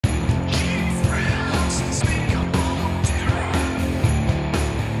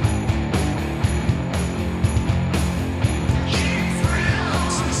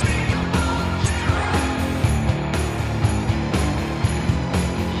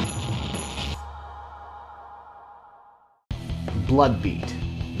Bloodbeat,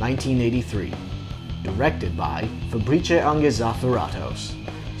 1983. Directed by Fabrice-Ange,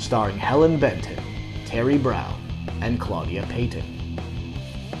 starring Helen Benton, Terry Brown, and Claudia Payton.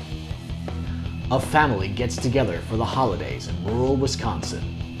 A family gets together for the holidays in rural Wisconsin,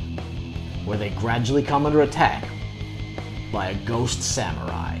 where they gradually come under attack by a ghost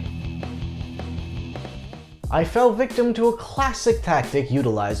samurai. I fell victim to a classic tactic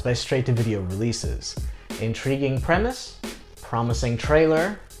utilized by straight-to-video releases. Intriguing premise, promising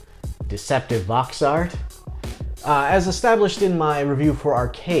trailer, deceptive box art. As established in my review for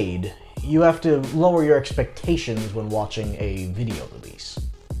Arcade, you have to lower your expectations when watching a video release.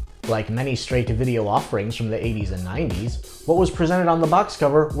 Like many straight-to-video offerings from the 80s and 90s, what was presented on the box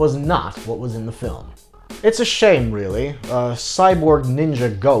cover was not what was in the film. It's a shame, really. A cyborg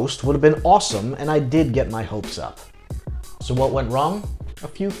ninja ghost would have been awesome, and I did get my hopes up. So what went wrong? A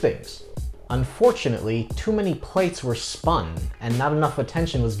few things. Unfortunately, too many plates were spun, and not enough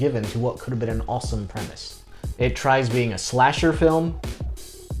attention was given to what could have been an awesome premise. It tries being a slasher film,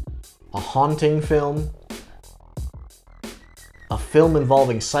 a haunting film, a film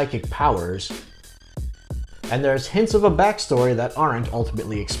involving psychic powers, and there's hints of a backstory that aren't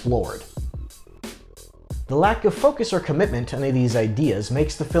ultimately explored. The lack of focus or commitment to any of these ideas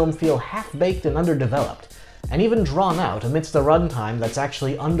makes the film feel half-baked and underdeveloped, and even drawn out amidst a runtime that's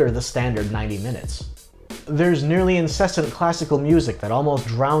actually under the standard 90 minutes. There's nearly incessant classical music that almost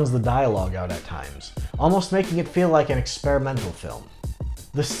drowns the dialogue out at times, almost making it feel like an experimental film.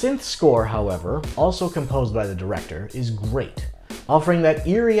 The synth score, however, also composed by the director, is great, offering that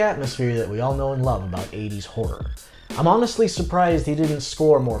eerie atmosphere that we all know and love about 80s horror. I'm honestly surprised he didn't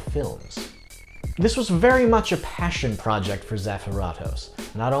score more films. This was very much a passion project for Zafiratos,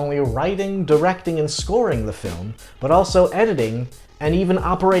 not only writing, directing, and scoring the film, but also editing and even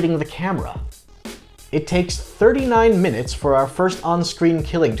operating the camera. It takes 39 minutes for our first on-screen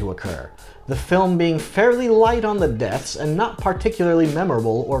killing to occur, the film being fairly light on the deaths and not particularly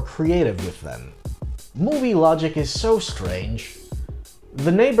memorable or creative with them. Movie logic is so strange.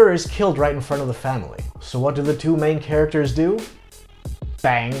 The neighbor is killed right in front of the family, so what do the two main characters do?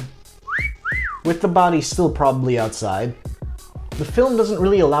 Bang. With the body still probably outside. The film doesn't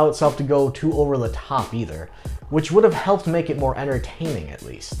really allow itself to go too over the top either, which would have helped make it more entertaining at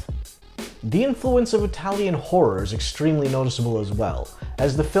least. The influence of Italian horror is extremely noticeable as well,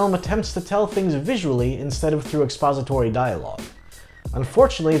 as the film attempts to tell things visually instead of through expository dialogue.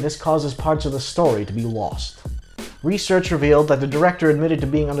 Unfortunately, this causes parts of the story to be lost. Research revealed that the director admitted to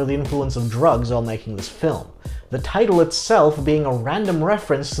being under the influence of drugs while making this film, the title itself being a random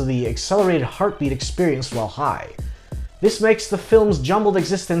reference to the accelerated heartbeat experienced while high. This makes the film's jumbled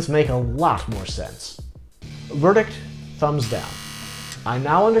existence make a lot more sense. Verdict: thumbs down. I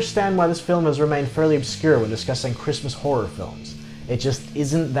now understand why this film has remained fairly obscure when discussing Christmas horror films. It just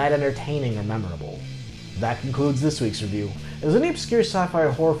isn't that entertaining or memorable. That concludes this week's review. If there's any obscure sci-fi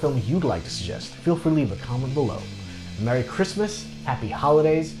or horror film you'd like to suggest, feel free to leave a comment below. Merry Christmas, Happy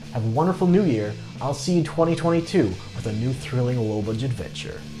Holidays, have a wonderful New Year. I'll see you in 2022 with a new thrilling low-budget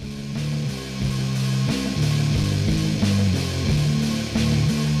adventure.